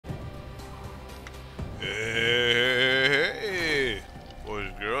Hey, boys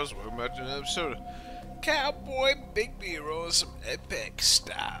and girls, welcome back to another episode of Cowboy Bigby rolling some epic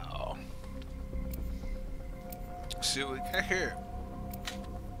style. Let's see what we got here.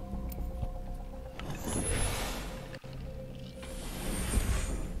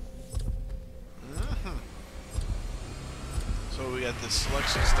 So we got this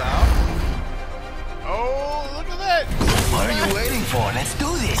selection style. Oh, look at that! What are you waiting for? Let's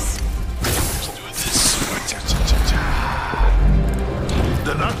do this! Let's do this.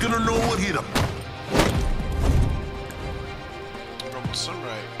 They're not gonna know what hit them. Almost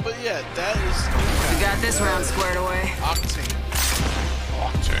sunrise. But yeah, that is. We got this round squared away. Octane.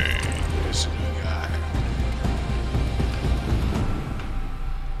 Octane. This new guy.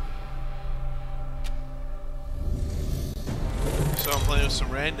 So I'm playing with some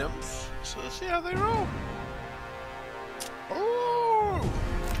randoms. So let's see how they roll. Oh!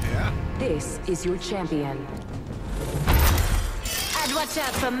 Yeah. This is your champion. I'd watch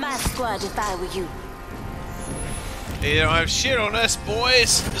out for my squad if I were you. They don't have shit on us,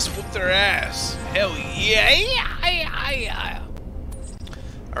 boys. Let's whoop their ass. Hell yeah.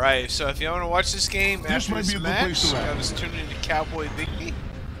 Alright, so if y'all want to watch this game after might this be a good match, place to wrap. y'all just tune into Cowboy Bigby.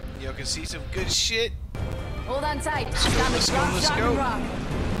 Y'all can see some good shit. Hold on tight. Let's go.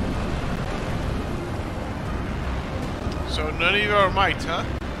 So none of you are mic'd, huh?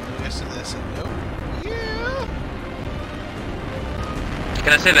 Yes and this and no. Yeah.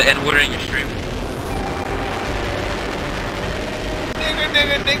 Can I say the N-word in your stream?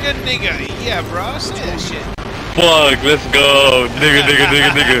 Nigga. Yeah, bro. Say that shit. Fuck, let's go.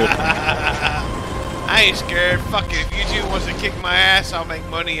 Nigga. I ain't scared. Fuck it. If YouTube wants to kick my ass, I'll make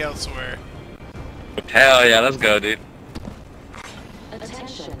money elsewhere. Hell yeah, let's go, dude.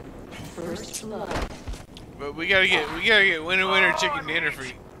 Attention. First blood. But we gotta get winner chicken dinner for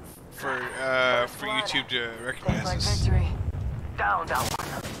YouTube to recognize us. Victory. Down.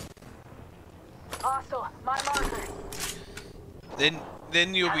 Hostile. My marker.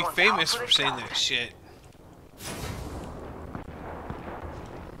 Then you'll be famous for saying that shit.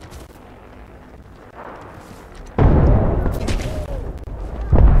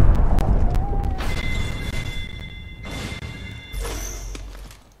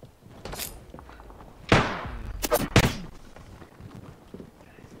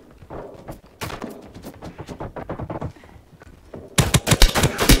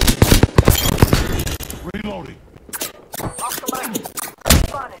 Reloading.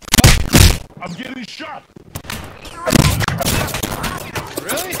 I'm getting shot.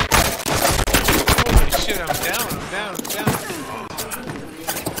 Really? Holy shit, I'm down.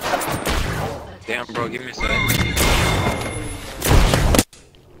 Damn, bro, give me a second.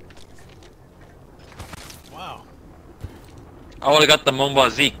 Wow. I would've got the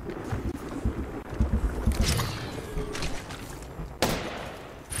Momba Zeke.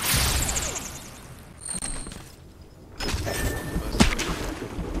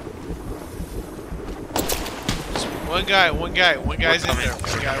 One guy's in there.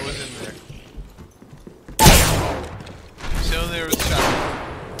 One guy was in there. Still in there with a shotgun.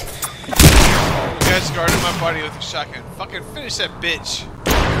 One guy's guarding my body with a shotgun. Fucking finish that bitch.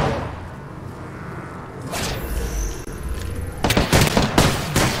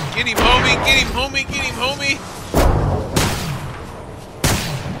 Get him, homie.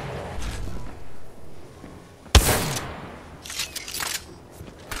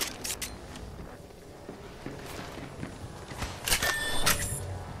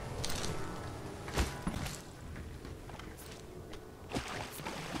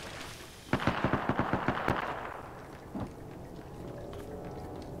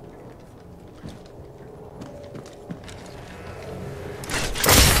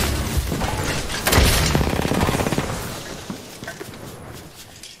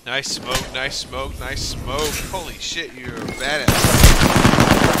 Nice smoke. Holy shit, you're a badass.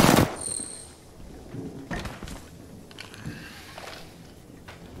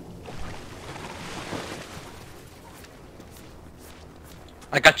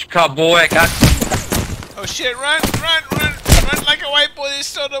 I got you, cowboy. I got you. Oh shit, run like a white boy that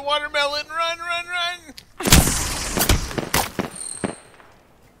stole the watermelon. Run.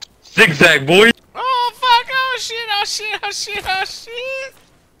 Zigzag, boy. Oh fuck, oh shit.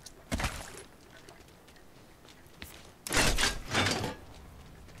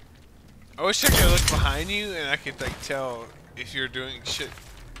 I wish I could look behind you and I could like tell if you're doing shit.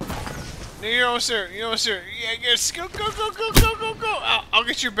 No, you're almost there. Yeah, yes, go. I'll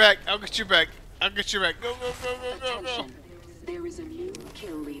get your back. Go. Attention. There is a new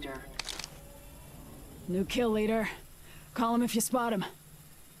kill leader. New kill leader. Call him if you spot him.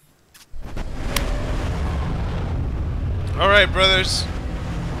 Alright, brothers.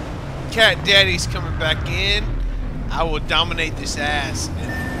 Cat Daddy's coming back in. I will dominate this ass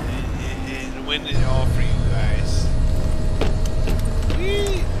and win it all for you guys.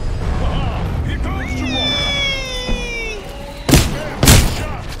 Whee! Ah, here comes Jerome.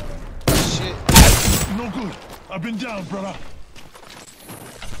 Shit. No good. I've been down, brother.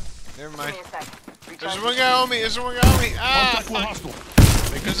 Never mind. There's one guy on me. There's one guy on me. Ah, Contact with fuck.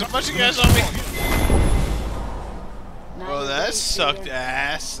 hostile. There's a bunch of guys on me. Oh, that sucked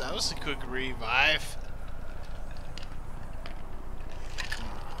ass. That was a quick revive.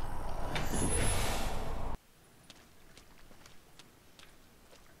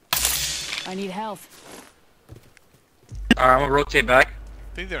 I need help. Alright, I'm gonna rotate back.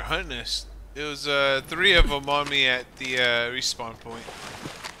 I think they're hunting us. It was 3 of them on me at the respawn point.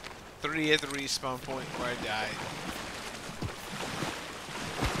 3 at the respawn point where I died.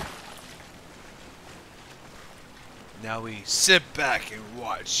 Now we sit back and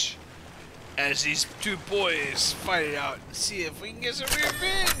watch as these 2 boys fight it out and see if we can get some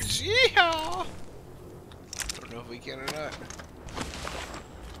revenge. Yeehaw! Don't know if we can or not.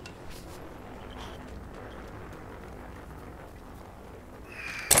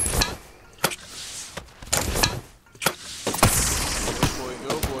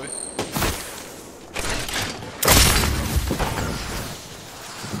 Go boy.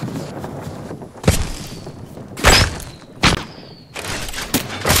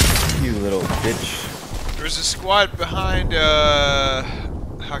 You little bitch. There's a squad behind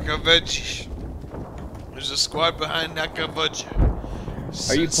Hakaveji. There's a squad behind Hakaveji.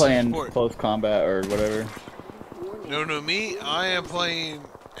 Are you playing close combat or whatever? No, me. I am playing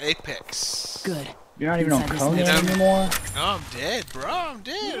Apex. Good. You're not even on Inside this Conan next- anymore? No, I'm dead, bro. I'm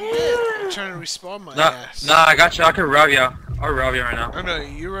dead. I'm trying to respawn my ass. Nah, I got you. I can rob you. I'll rob you right now. I know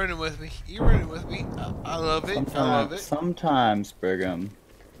you're running with me. You're running with me. I love it. I love it. Sometimes, Brigham.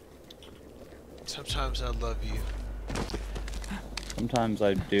 Sometimes I love you. Sometimes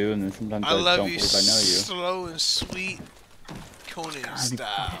I do, and then sometimes I love don't you believe I know you. slow and sweet, Conan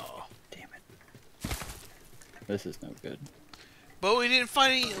style. Damn it. This is no good. But we didn't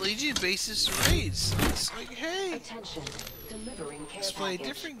find any Legion bases or raids. It's like, hey, Attention. Delivering care let's play a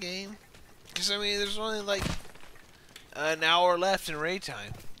package. different game. Because, I mean, there's only like an hour left in raid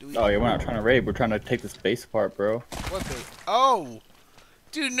time. Do we, Oh yeah, we're not trying to raid. We're trying to take this base apart, bro. What bait? Oh!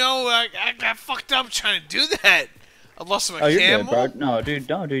 Dude, no, I got fucked up trying to do that. I lost my Oh, you're camel. good, bro. No, dude,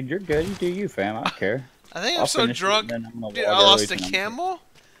 no, dude, you're good. You do you, fam. I don't care. I think I'm I'll so finish it, drunk. and then I'm gonna Dude, walk I lost early a tonight. camel.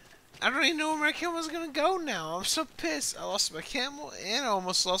 I don't even know where my camel's gonna go now. I'm so pissed. I lost my camel and I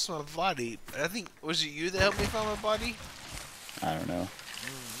almost lost my body. I think, was it you that helped me find my body? I don't know.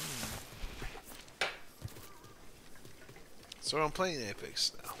 So I'm playing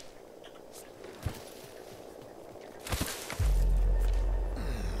Apex now.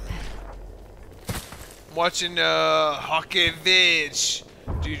 I'm watching Hockey Vidge.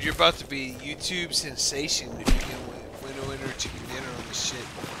 Dude, you're about to be YouTube sensation if you can win a winner chicken dinner on this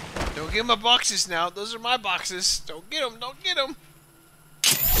shit. Don't get my boxes now. Those are my boxes. Don't get them. Don't get them.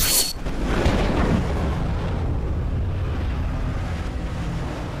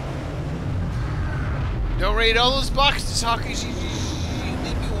 Don't raid all those boxes, Hockey G. Leave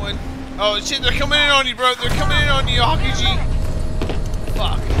me one. Oh shit, they're coming in on you, bro. They're coming in on you, Hockey G.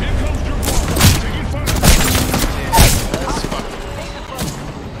 Fuck. Here comes Jerome. Taking fire. That's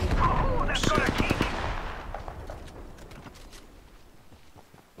fucking. Oh, that's gonna kick.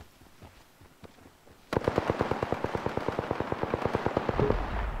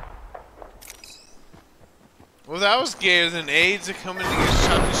 Well, that was gayer than AIDS are coming to get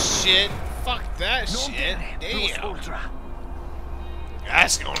shot to shit. Fuck that shit. Damn. Ultra.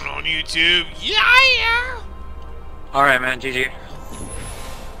 That's going on YouTube. Yeah. Alright, man. GG.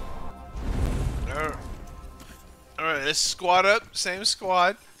 Alright, let's squad up. Same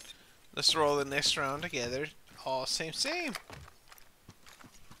squad. Let's roll the next round together. All same.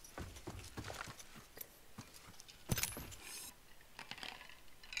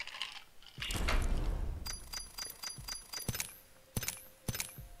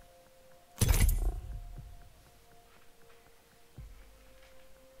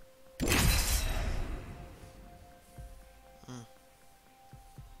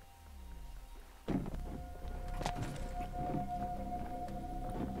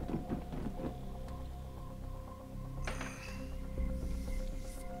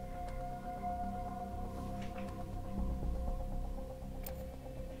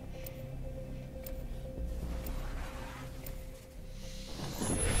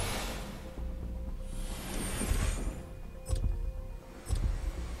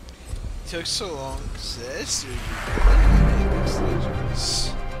 took so long, says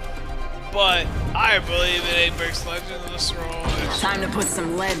but I believe in Apex Legends. Time to put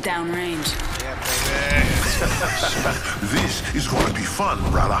some lead downrange. Yeah, baby. This is gonna be fun,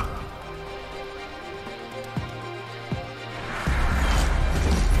 brother.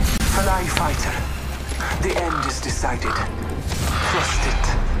 Fly fighter. The end is decided. Trust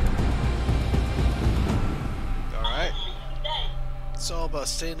it. Alright. It's all about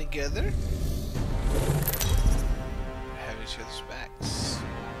staying together. Having each other's backs.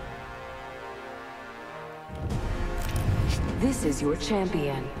 This is your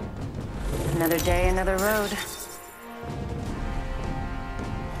champion. Another day, another road.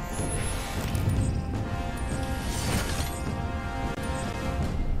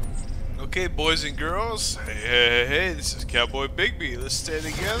 Okay, boys and girls. Hey, this is Cowboy Bigby. Let's stay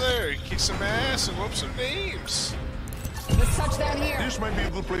together, kick some ass, and whoop some names. Let's touch down here. This might be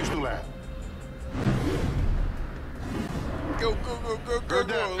a good place to land. Go, go, go, go, go, Heard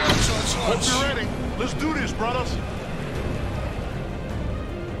go. that. Launch, Hope launch, you're launch. ready. Let's do this, brothers.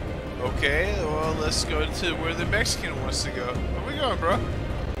 Okay, well, let's go to where the Mexican wants to go. Where we going, bro?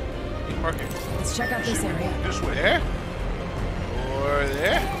 You mark it. Let's check out this area. This way. There? Or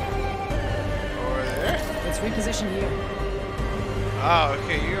there? Or there? Let's reposition here. Oh,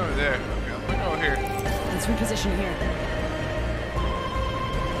 okay, you're over there. Okay, I'm gonna go here. Let's reposition here.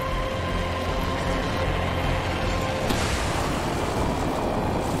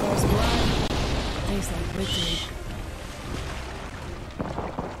 First blood. Tastes like victory.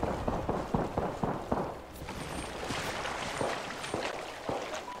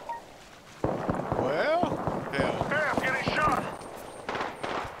 Well, hell. Hey, I'm getting shot.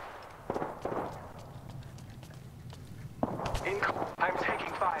 I'm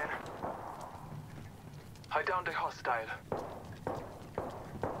taking fire. I downed a hostile.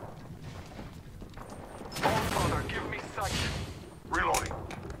 All father, give me sight. Reloading.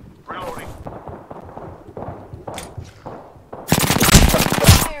 Reloading.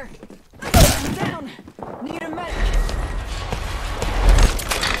 Fire! I'm down! Need a medic!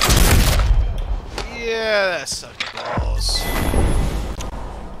 Yeah, that sucked balls.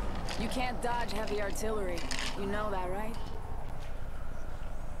 You can't dodge heavy artillery. You know that, right?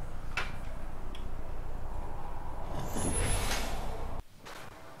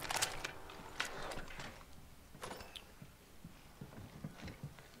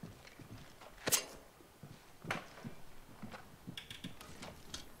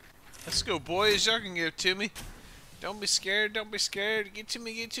 Let's go, boys. Y'all can give it to me. Don't be scared. Don't be scared. Get to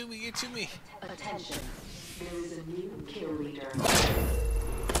me. Get to me. Get to me. Attention. There is a new kill leader.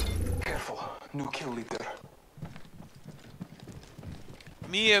 Careful, new kill leader.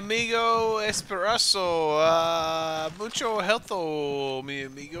 Mi amigo Esperazo. Mucho healtho, mi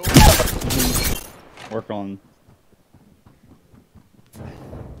amigo. Work on.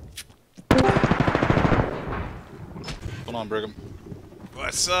 Hold on, Brigham.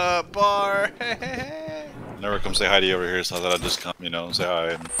 What's up, Bar? Never come say hi to you over here, so I thought I'd just come, you know, and say hi.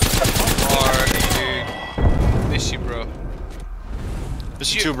 And... Bar, dude. Miss you, bro.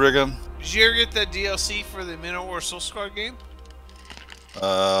 Miss you too, Brigham. Did you ever get that DLC for the Manowar Soul Squad game?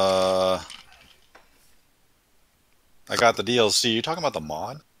 I got the DLC. You talking about the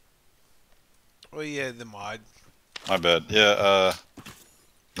mod? Oh yeah, the mod. My bad. Yeah,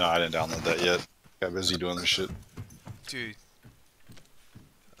 no, I didn't download that yet. Got busy doing this shit. Dude.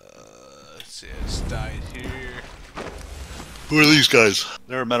 Let's see, I just died here. Who are these guys?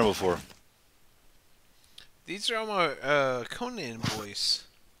 Never met them before. These are all my Conan boys.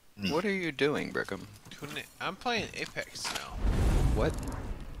 What are you doing, Brigham? Conan. I'm playing Apex now. What?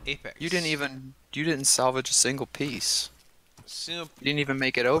 Apex. You didn't salvage a single piece. Simple. You didn't even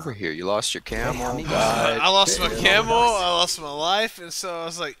make it over here. You lost your camel. Died. I lost my camel, I lost my life, and so I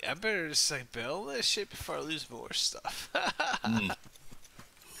was like, I better just like bail this shit before I lose more stuff.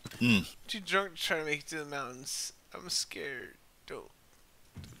 Too drunk to try to make it to the mountains. I'm scared. Don't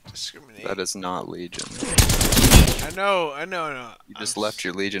discriminate. That is not Legion. I know. You just left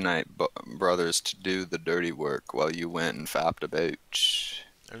your Legionite brothers to do the dirty work while you went and fapped about.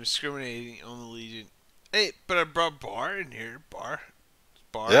 I'm discriminating on the Legion. Hey, but I brought Bar in here. Bars.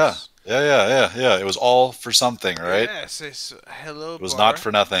 Yeah. It was all for something, right? Yeah, say so, hello, It was Bar. not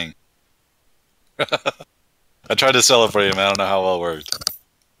for nothing. I tried to sell it for you, man. I don't know how well it worked.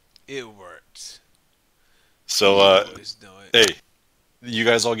 It worked. So, You always know it. hey, you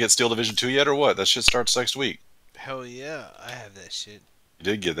guys all get Steel Division 2 yet, or what? That shit starts next week. Hell yeah, I have that shit. You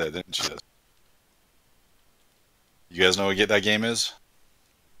did get that, didn't you? You guys know what that game is?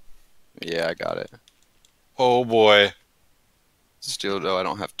 Yeah, I got it. Oh boy. Steel. No, I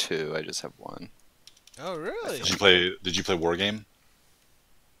don't have 2. I just have 1. Oh, really? Did you play War Game?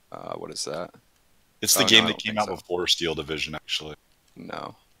 What is that? It's the game that came out before Steel Division, actually.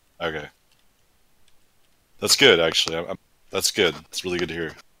 No. Okay. That's good, actually. That's good. It's really good to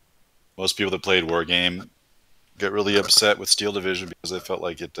hear. Most people that played War Game get really upset with Steel Division because they felt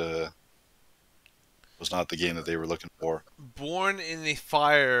like it was not the game that they were looking for. Born in the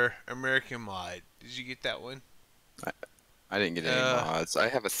Fire American mod. Did you get that one? I didn't get any mods. I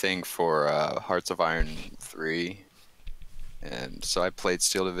have a thing for Hearts of Iron 3, and so I played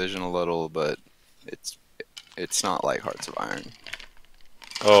Steel Division a little, but it's not like Hearts of Iron.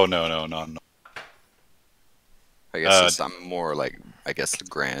 Oh no. I guess I'm more like the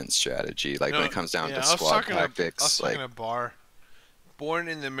grand strategy. Like when it comes down to squad tactics. I was talking a bar. Born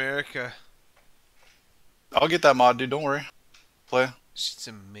in America. I'll get that mod, dude. Don't worry. Play. It's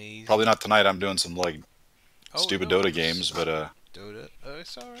amazing. Probably not tonight. I'm doing some stupid Dota games, but Dota. Oh,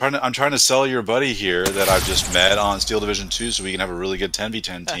 it's alright. I'm trying to sell your buddy here that I've just met on Steel Division 2, so we can have a really good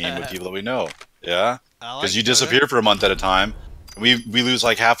 10v10 team with people that we know. Yeah. Because you disappear for a month at a time. We lose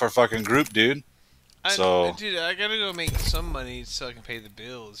like half our fucking group, dude. Dude, I gotta go make some money so I can pay the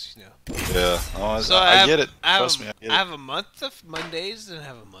bills, you know. Yeah. Oh, so I get it. Trust me, I get it. I have a month of Mondays and I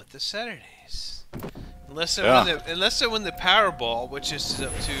have a month of Saturdays. Unless I win the Powerball, which is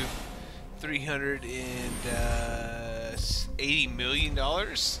up to $380 million,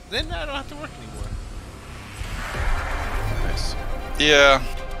 then I don't have to work anymore. Nice.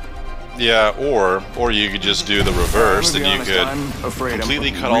 Yeah, or you could just do the reverse, then you could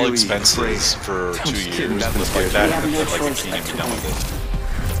completely cut all expenses for 2 years, just like that, and then like you can't even be done with it.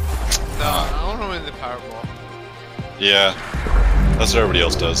 No, I want to win the Powerball. Yeah, that's what everybody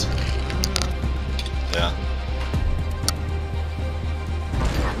else does. Yeah.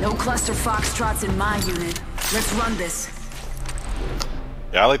 No cluster foxtrots in my unit. Let's run this.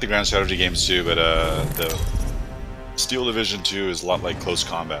 Yeah, I like the grand strategy games too, but the Steel Division 2 is a lot like close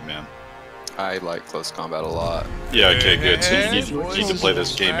combat, man. I like close combat a lot. Yeah, okay, good. So you need to play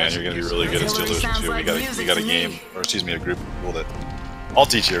this game, man. You're gonna be really good at Steel Division 2. We got a game, or excuse me, a group of people that I'll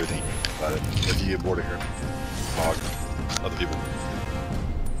teach you everything about it if you get bored of hearing talk other people.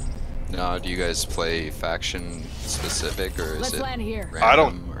 Now, do you guys play faction specific, or is it random? I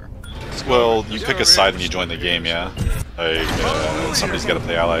don't. Well, you pick a side when you join the game, yeah. Like somebody's got to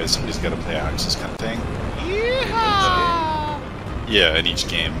play allies, somebody's got to play Axis, kind of thing. Yeah, in each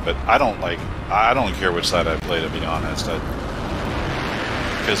game. But I don't care which side I play, to be honest.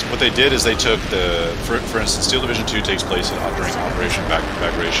 Because what they did is they took for instance, Steel Division 2 takes place during Operation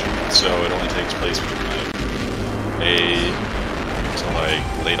Bagration, so it only takes place between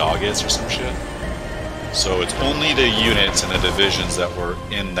like late August or some shit. So it's only the units and the divisions that were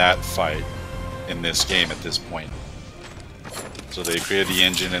in that fight in this game at this point. So they created the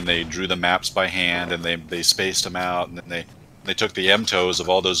engine and they drew the maps by hand and they spaced them out, and then they took the MTOs of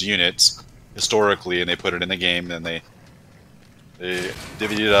all those units historically and they put it in the game, and then they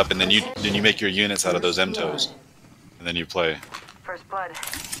divvied it up, and then you make your units out of those MTOs, and then you play. First blood.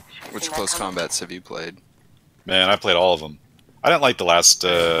 Which close combats have you played? Man, I played all of them. I didn't like the last.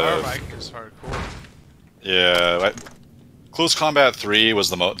 Firefight is hardcore. Yeah, Close Combat 3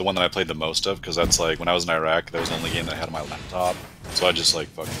 was the one that I played the most of, because that's like when I was in Iraq, that was the only game that I had on my laptop. So I just like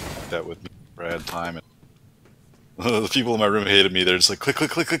fucking did that with me where I had time. And the people in my room hated me. They're just like, click,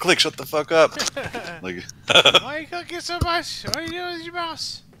 click, click, click, click, shut the fuck up. Like, why are you clicking so much? What are you doing with your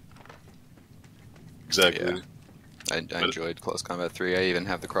mouse? Exactly. Yeah. I enjoyed Close Combat 3. I even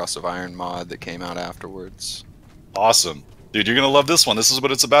have the Cross of Iron mod that came out afterwards. Awesome. Dude, you're gonna love this one. This is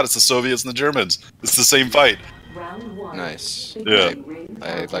what it's about. It's the Soviets and the Germans. It's the same fight. Nice. Yeah.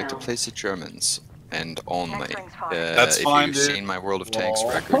 I'd like to place the Germans, and only. That's fine, if you've dude. seen my World of Tanks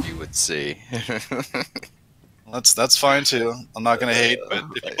record, you would see. That's fine too. I'm not gonna hate, but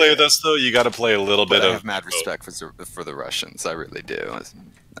if you play with us though, you got to play a little bit I of. have mad respect for the Russians. I really do,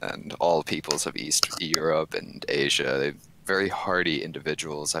 and all peoples of East Europe and Asia. They're very hardy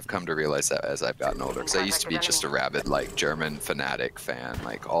individuals. I've come to realize that as I've gotten older, because I used to be just a rabid German fanatic fan,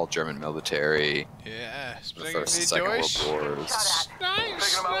 all German military. Yeah, the First and Second World Wars.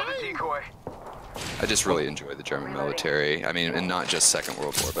 Nice. I just really enjoy the German military. I mean, and not just Second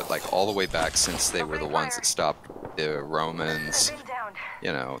World War, but all the way back since they were the ones that stopped the Romans,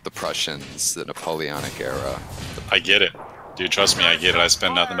 the Prussians, the Napoleonic era. I get it. Dude, trust me, I get it. I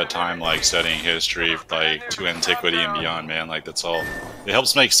spend nothing but time studying history, to antiquity and beyond, man. That's all. It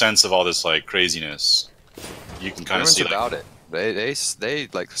helps make sense of all this craziness. You can kind of see about it. They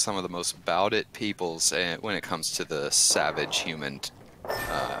some of the most about it peoples when it comes to the savage human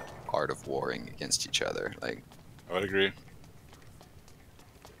art of warring against each other. I would agree.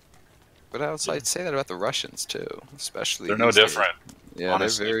 But I'd say that about the Russians too, especially. They're no different. Yeah,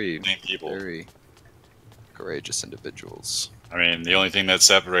 honestly, they're same people. very courageous individuals. I mean, the only thing that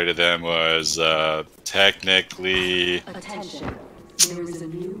separated them was technically. Attention. There is a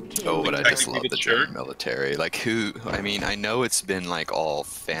new kill. Oh, but I just Technically love the the church. German military. Like, who? I mean, I know it's been like all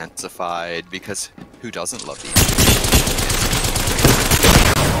fancified because who doesn't love the?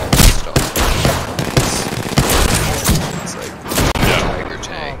 It's like Tiger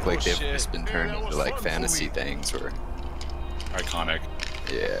Tank. Like they've bullshit. just been turned into like fantasy things where. Iconic.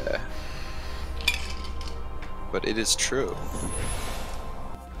 Yeah. But it is true.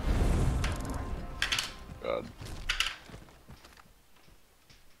 God.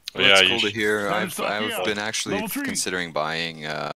 Well, Yeah, it's you cool to should- hear. Time to I've stock been out. actually Level 3. considering buying